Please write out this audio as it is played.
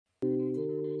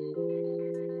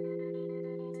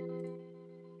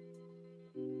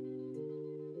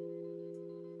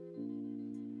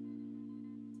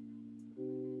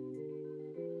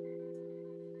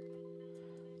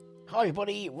Hi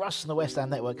everybody, Russ on the West Ham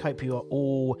Network. Hope you are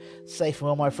all safe and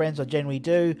well, my friends. I generally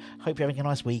do. Hope you're having a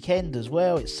nice weekend as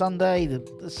well. It's Sunday.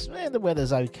 The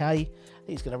weather's okay. I think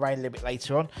it's going to rain a little bit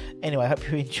later on. Anyway, I hope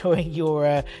you're enjoying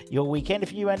your weekend.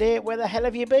 If you're new around here, where the hell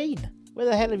have you been? Where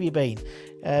the hell have you been?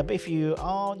 But if you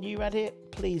are new around here,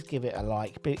 please give it a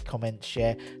like, comment,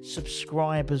 share,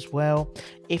 subscribe as well.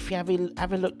 If you have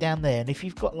a look down there, and if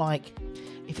you've got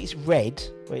if it's red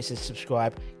where it says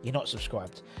subscribe, you're not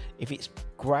subscribed. If it's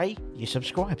grey, you're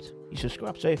subscribed.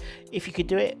 So if you could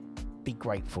do it, be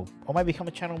grateful. Or maybe become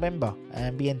a channel member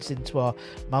and be entered into our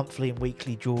monthly and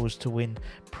weekly draws to win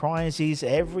prizes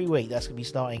every week. That's going to be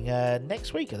starting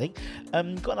next week, I think.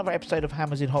 Got another episode of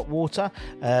Hammers in Hot Water.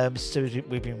 So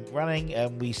we've been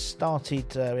running. We started,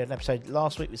 we had an episode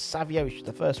last week with Savio, which was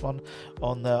the first one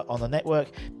on the network,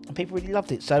 and people really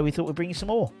loved it. So we thought we'd bring you some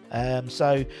more.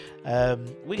 We're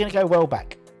going to go well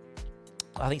back.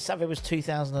 I think Savio was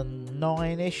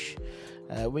 2009-ish.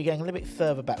 We're going a little bit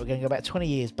further back. We're going to go about 20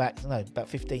 years back, no, about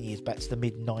 15 years back to the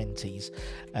mid-90s.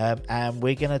 And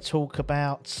we're going to talk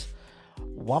about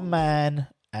one man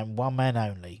and one man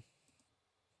only.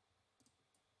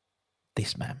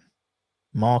 This man,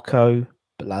 Marco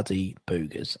Bloody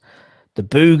Boogers. The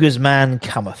Boogers man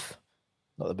cometh.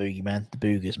 Not the Boogie man, the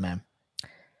Boogers man.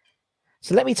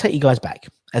 So let me take you guys back,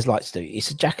 as I like to do.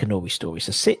 It's a Jack and Norrie story.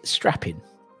 So sit, strap in.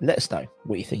 Let us know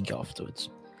what you think afterwards.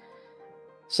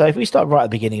 So if we start right at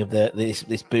the beginning of this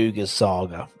Boogers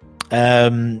saga,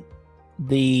 the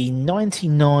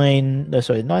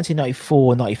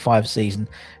 1994-95 season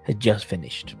had just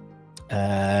finished.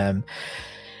 It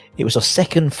was our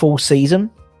second full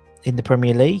season in the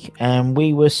Premier League, and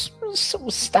we were sort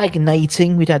of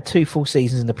stagnating. We'd had 2 full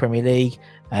seasons in the Premier League.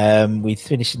 We'd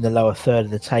finished in the lower third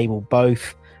of the table,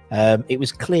 both. It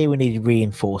was clear we needed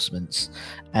reinforcements,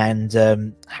 and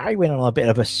Harry went on a bit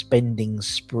of a spending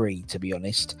spree, to be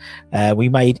honest. We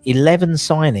made 11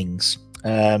 signings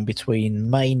between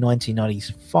May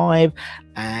 1995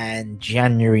 and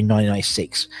January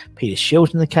 1996. Peter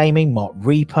Shilton came in, Mark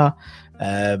Reaper,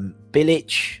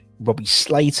 Bilic, Robbie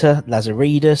Slater,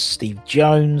 Lazaridis, Steve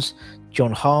Jones,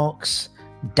 John Harkes,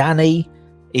 Danny,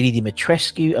 Ili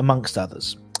Dimitrescu, amongst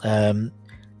others.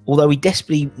 Although we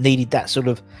desperately needed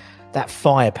that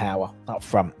firepower up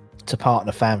front to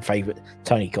partner fan favourite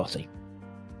Tony Cottee.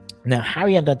 Now,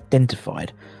 Harry had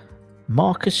identified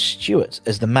Marcus Stewart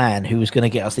as the man who was going to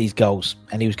get us these goals,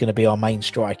 and he was going to be our main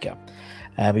striker.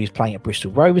 He was playing at Bristol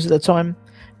Rovers at the time,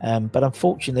 but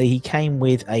unfortunately he came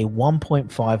with a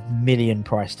 1.5 million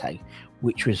price tag,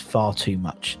 which was far too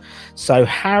much. So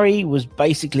Harry was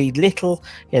basically he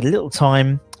had little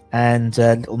time and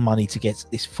little money to get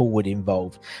this forward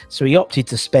involved. So he opted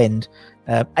to spend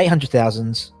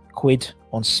 800,000 quid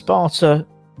on Sparta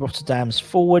Rotterdam's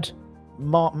forward,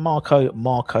 Marco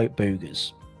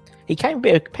Boogers. He came a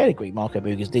bit of pedigree, Marco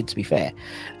Boogers did, to be fair.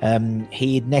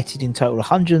 He had netted in total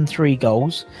 103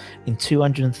 goals in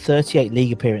 238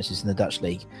 league appearances in the Dutch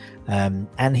league.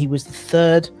 And he was the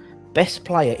 3rd best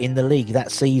player in the league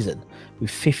that season,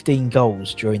 with 15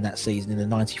 goals during that season in the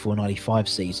 94-95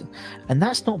 season. And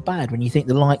that's not bad when you think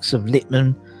the likes of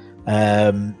Littman,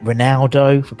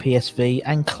 Ronaldo for PSV,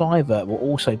 and Kluivert were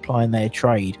also plying their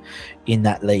trade in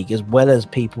that league, as well as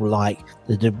people like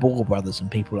the De Boer brothers and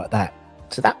people like that.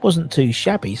 So that wasn't too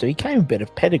shabby. So he came a bit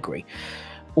of pedigree.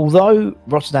 Although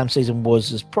Rotterdam season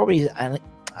was as probably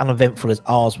uneventful as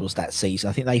ours was that season,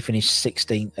 I think they finished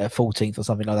 16th, 14th or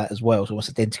something like that as well, so almost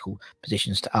identical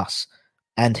positions to us.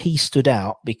 And he stood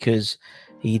out because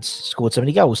he'd scored so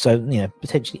many goals, so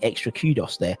potentially extra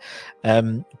kudos there.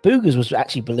 Boogers was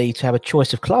actually believed to have a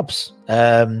choice of clubs,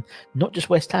 not just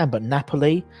West Ham, but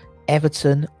Napoli,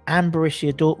 Everton, and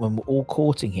Borussia Dortmund were all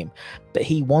courting him. But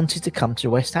he wanted to come to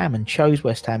West Ham and chose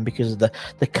West Ham because of the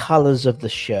colours of the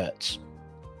shirts.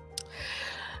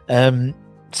 H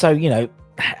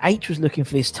was looking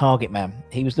for this target man.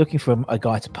 He was looking for a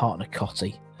guy to partner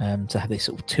Cottee, to have this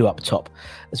sort of 2 up top.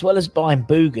 As well as buying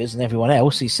Boogers and everyone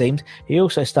else, he seemed, he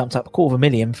also stumped up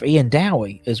 $250,000 for Ian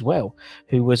Dowie as well,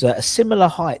 who was a similar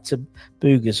height to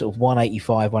Boogers, sort of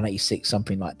 185, 186,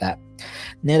 something like that.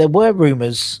 Now, there were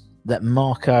rumours that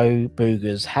Marco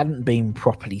Boogers hadn't been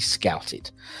properly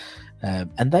scouted,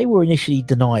 and they were initially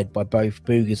denied by both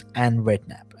Boogers and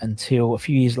Redknapp, until a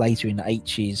few years later in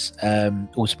H's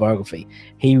autobiography,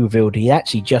 he revealed he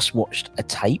actually just watched a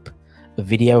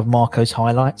video of Marco's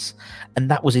highlights, and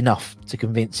that was enough to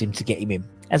convince him to get him in.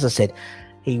 As I said,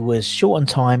 he was short on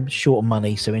time, short on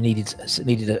money, so he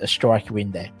needed a striker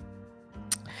in there.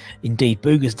 Indeed,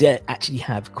 Boogers did actually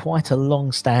have quite a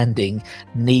long-standing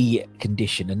knee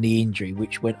condition, a knee injury,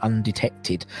 which went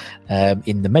undetected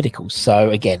in the medicals. So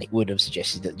again, it would have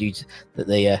suggested that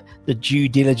the due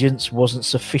diligence wasn't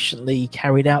sufficiently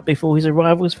carried out before his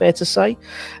arrival, is fair to say.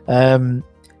 When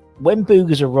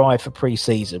Boogers arrived for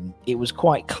pre-season, it was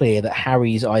quite clear that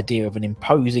Harry's idea of an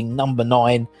imposing number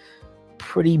 9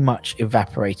 pretty much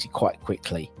evaporated quite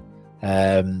quickly.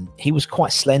 He was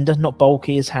quite slender, not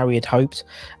bulky as Harry had hoped.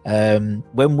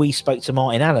 When we spoke to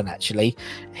Martin Allen, actually,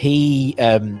 H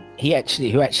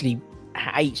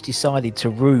decided to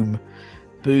room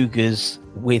Boogers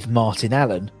with Martin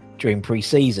Allen during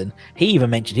pre-season. He even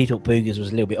mentioned he thought Boogers was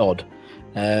a little bit odd,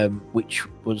 which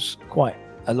was quite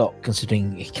a lot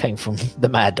considering he came from the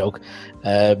Mad Dog.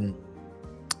 And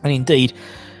indeed,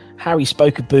 Harry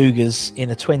spoke of Boogers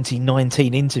in a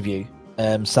 2019 interview,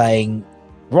 saying,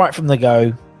 right from the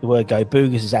word go,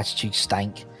 Boogers' attitude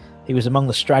stank. He was among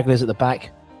the stragglers at the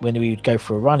back. When he would go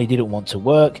for a run, he didn't want to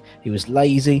work. He was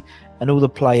lazy, and all the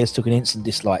players took an instant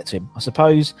dislike to him. I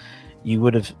suppose you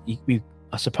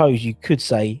could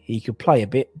say he could play a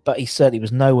bit, but he certainly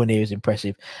was nowhere near as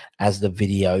impressive as the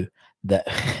video that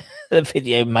the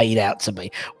video made out to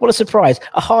be. What a surprise.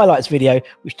 A highlights video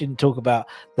which didn't talk about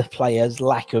the players'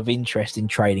 lack of interest in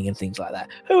training and things like that.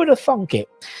 Who would have thunk it?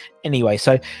 Anyway,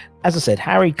 so as I said,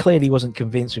 Harry clearly wasn't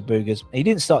convinced with Boogers. He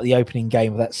didn't start the opening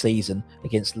game of that season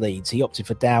against Leeds. He opted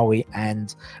for Dowie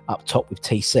and up top with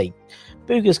TC.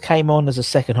 Boogers came on as a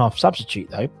second half substitute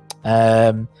though,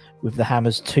 with the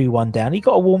Hammers 2-1 down. He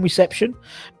got a warm reception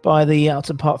by the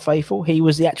Alton Park faithful. He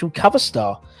was the actual cover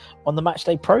star on the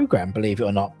matchday programme, believe it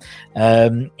or not.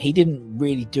 He didn't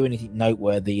really do anything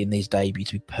noteworthy in his debut,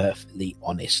 to be perfectly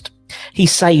honest. He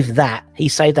saved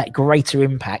that greater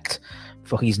impact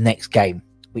for his next game,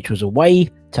 which was away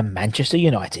to Manchester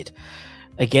United.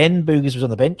 Again, Boogers was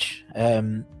on the bench.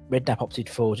 Redknapp opted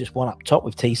for just one up top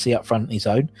with TC up front on his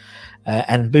own.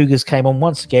 And Boogers came on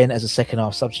once again as a second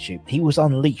half substitute. He was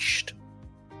unleashed.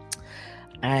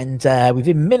 And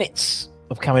within minutes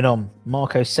of coming on,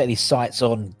 Marco set his sights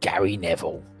on Gary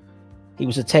Neville. Gary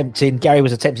was attempting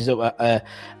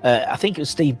I think it was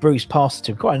Steve Bruce passed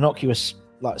to him, quite innocuous,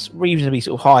 like reasonably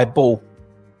sort of high ball.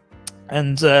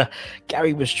 And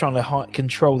Gary was trying to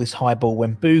control this high ball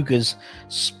when Boogers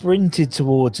sprinted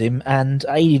towards him and,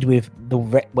 aided with the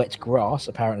wet grass,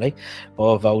 apparently,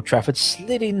 of Old Trafford,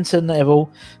 slid into Neville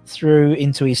through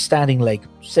into his standing leg,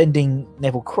 sending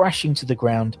Neville crashing to the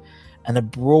ground, and a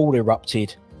brawl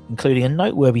erupted, including a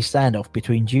noteworthy standoff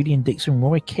between Julian Dixon and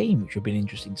Roy Keane, which would have been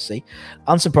interesting to see.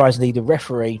 Unsurprisingly, the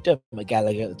referee, Dermot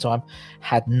Gallagher at the time,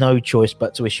 had no choice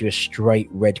but to issue a straight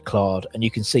red card. And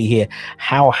you can see here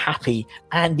how happy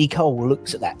Andy Cole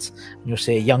looks at that. And you'll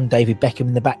see a young David Beckham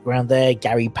in the background there,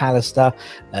 Gary Pallister.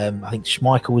 I think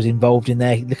Schmeichel was involved in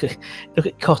there. Look at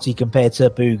Cotty compared to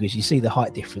Boogers. You see the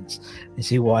height difference. You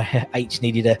see why H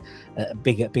needed a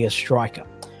bigger striker.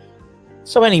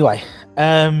 So anyway,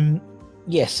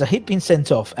 yes, so he'd been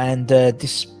sent off, and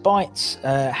despite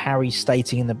Harry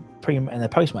stating in the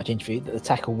post-match interview that the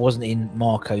tackle wasn't in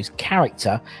Marco's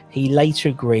character, he later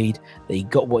agreed that he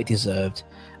got what he deserved,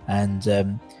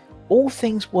 and all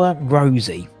things weren't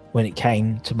rosy when it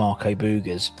came to Marco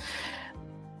Boogers.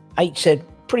 H said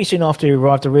pretty soon after he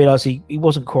arrived, I realised he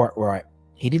wasn't quite right.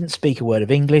 He didn't speak a word of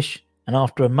English, and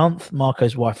after a month,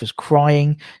 Marco's wife was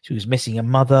crying, she was missing her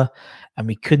mother, and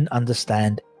we couldn't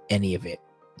understand any of it.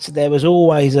 So there was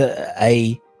always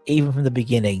even from the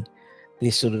beginning,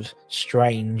 this sort of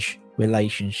strange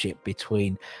relationship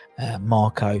between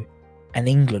Marco and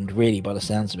England, really, by the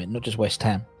sounds of it, not just West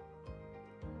Ham.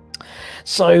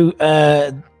 So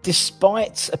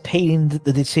despite appealing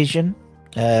the decision,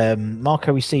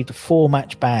 Marco received a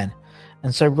 4-match ban.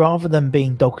 And so rather than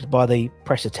being dogged by the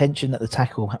press attention that the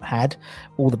tackle had,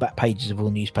 all the back pages of all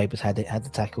the newspapers had the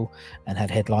tackle and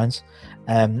had headlines,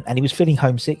 and he was feeling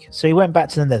homesick, so he went back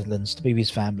to the Netherlands to be with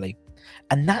his family.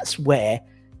 And that's where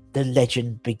the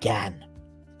legend began,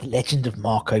 the legend of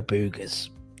Marco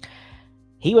Boogers.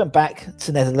 He went back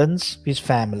to the Netherlands with his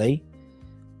family,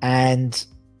 and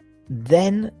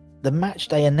then the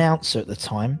matchday announcer at the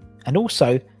time, and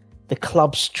also the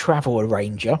club's travel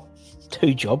arranger,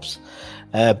 2 jobs,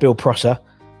 Bill Prosser,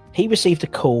 he received a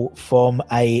call from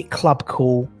a Club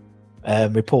Call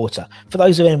reporter. For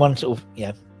those of anyone sort of,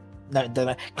 don't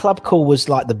know, Club Call was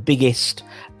like the biggest,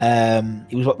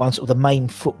 it was like one sort of the main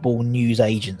football news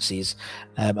agencies.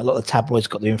 A lot of the tabloids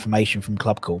got their information from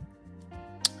Club Call.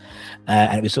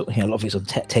 And it was sort of, a lot of it's on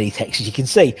teletext, as you can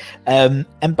see. And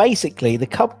basically, the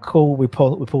Club Call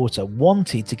reporter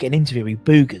wanted to get an interview with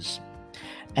Boogers,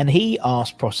 and he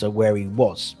asked Prosser where he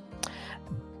was.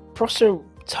 Prosser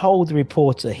told the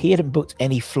reporter he hadn't booked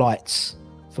any flights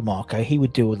for Marco. He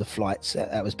would do all the flights.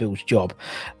 That was Bill's job.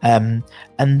 And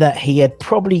that he had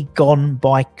probably gone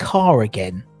by car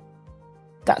again.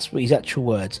 That's what his actual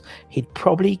words. He'd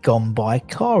probably gone by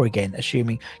car again,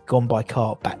 assuming gone by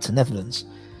car back to Netherlands.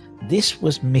 This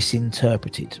was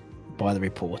misinterpreted by the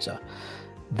reporter,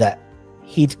 that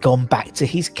he'd gone back to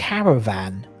his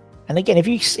caravan. And again, if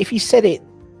you said it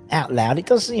out loud, it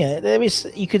does, there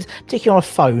is, you could, particularly on a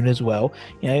phone as well,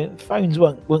 phones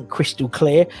weren't crystal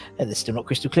clear, and they're still not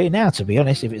crystal clear now, to be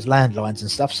honest, if it's landlines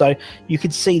and stuff, so you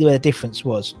could see where the difference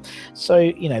was.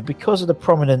 So because of the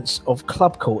prominence of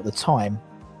Club Call at the time,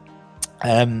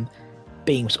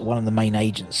 being sort of one of the main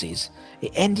agencies,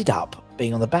 it ended up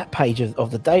being on the back page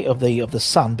of the date of the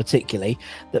Sun, particularly,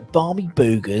 that Barmy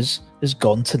Boogers has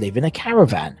gone to live in a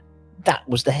caravan. That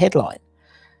was the headline.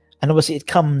 And obviously it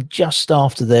come just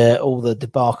after all the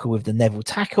debacle with the Neville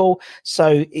tackle,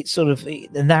 so it's sort of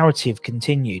the narrative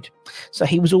continued. So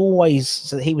he was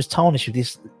tarnished with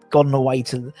this, gone away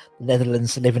to the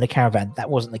Netherlands to live in a caravan. That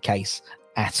wasn't the case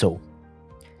at all.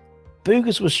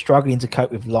 Boogers was struggling to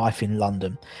cope with life in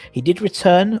London. He did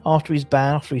return after his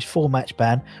 4-match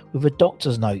ban, with a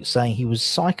doctor's note saying he was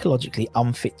psychologically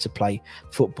unfit to play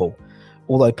football.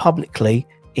 Although publicly,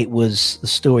 the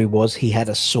story was he had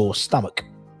a sore stomach,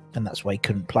 and that's why he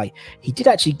couldn't play. He did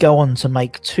actually go on to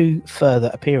make 2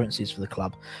 further appearances for the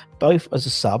club, both as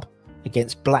a sub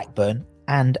against Blackburn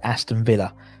and Aston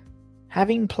Villa.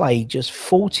 Having played just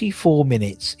 44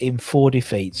 minutes in 4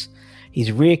 defeats,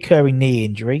 his reoccurring knee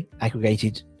injury,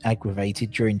 aggravated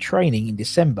during training in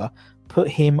December, put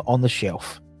him on the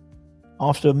shelf.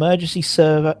 After emergency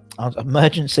surgery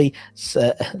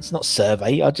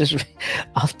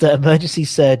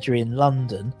in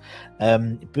London,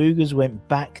 Boogers went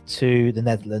back to the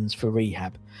Netherlands for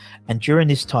rehab, and during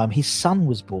this time his son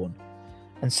was born,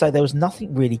 and so there was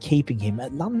nothing really keeping him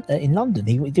in London.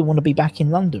 He didn't want to be back in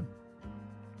London.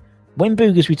 When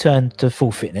Boogers returned to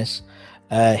full fitness,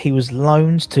 he was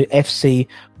loaned to FC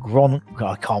Groningen,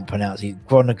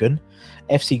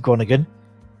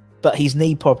 but his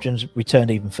knee problems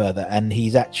returned even further, and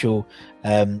his actual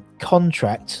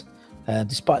contract,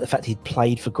 despite the fact he'd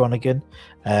played for Groningen,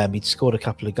 he'd scored a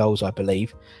couple of goals, I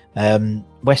believe.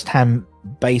 West Ham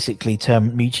basically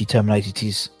mutually terminated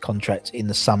his contract in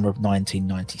the summer of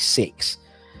 1996.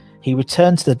 He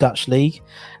returned to the Dutch league,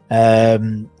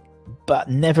 but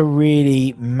never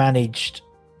really managed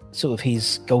sort of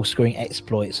his goal-scoring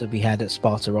exploits that we had at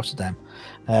Sparta Rotterdam.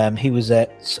 He was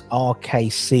at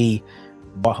RKC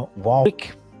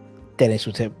Warwick. Dennis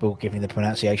will give me the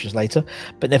pronunciations later,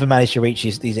 but never managed to reach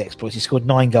these exploits. He scored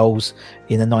 9 goals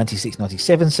in the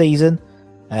 96-97 season.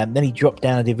 Then he dropped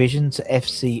down a division to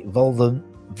FC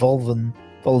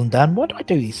Volendam. Why do I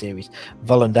do these series?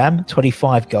 Volendam,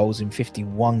 25 goals in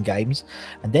 51 games.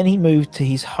 And then he moved to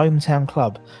his hometown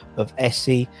club of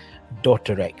SC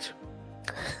Dordrecht.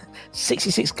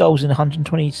 66 goals in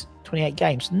 128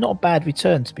 games. Not a bad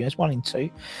return, to be honest. 1 in 2.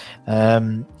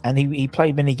 And he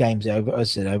played many games there, over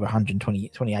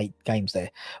 128 games there.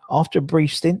 After a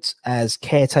brief stint as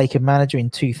caretaker manager in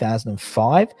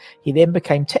 2005, he then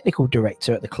became technical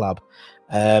director at the club.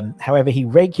 However, he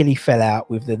regularly fell out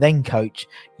with the then coach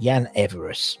Jan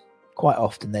Everus. Quite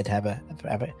often they'd have a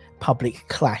public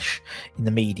clash in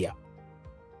the media.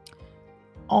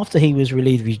 After he was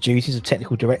relieved of his duties of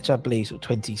technical director, I believe sort of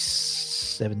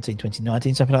 2017,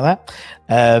 2019, something like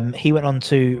that, he went on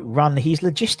to run his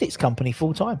logistics company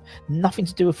full time. Nothing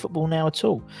to do with football now at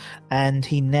all. And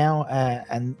he now,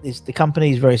 the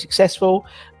company is very successful.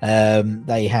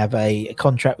 They have a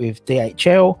contract with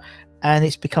DHL, and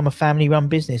it's become a family-run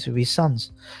business with his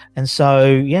sons. And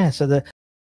so,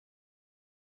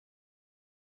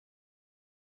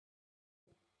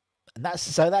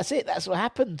 that's it. That's what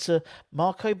happened to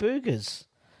Marco Boogers,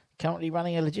 currently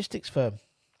running a logistics firm.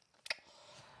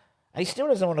 And he still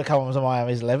doesn't want to come on to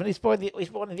Miami's 11. He's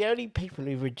one of the only people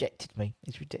who've rejected me.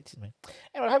 He's rejected me.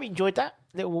 Anyway, I hope you enjoyed that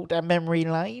little walk down memory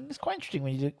lane. It's quite interesting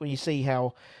when you see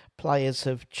how players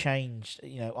have changed,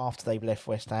 after they've left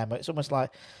West Ham. It's almost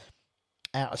like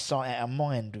out of sight, out of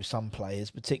mind with some players,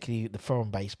 particularly the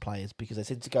foreign-based players, because they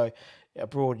tend to go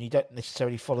abroad and you don't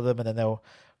necessarily follow them, and then they'll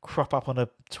crop up on a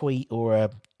tweet or a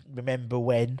remember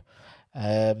when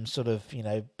sort of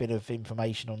bit of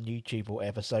information on YouTube or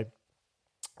whatever. So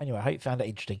anyway, I hope you found that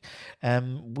interesting.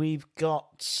 We've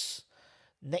got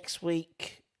next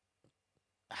week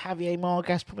Javier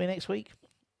Margas probably next week.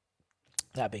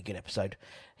 That'd be a good episode.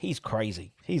 He's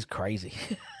crazy.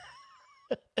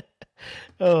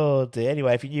 Oh dear.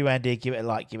 Anyway, if you're new around here, give it a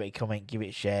like, give it a comment, give it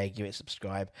a share, give it a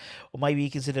subscribe, or maybe you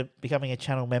consider becoming a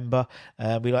channel member.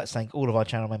 We like to thank all of our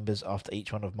channel members after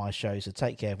each one of my shows. So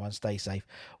take care, everyone. Stay safe,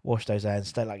 wash those hands,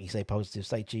 stay lucky, stay positive,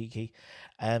 stay cheeky,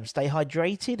 stay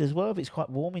hydrated as well. If it's quite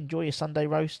warm, enjoy your Sunday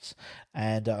roasts,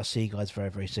 and I'll see you guys very,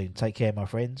 very soon. Take care, my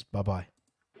friends. Bye bye.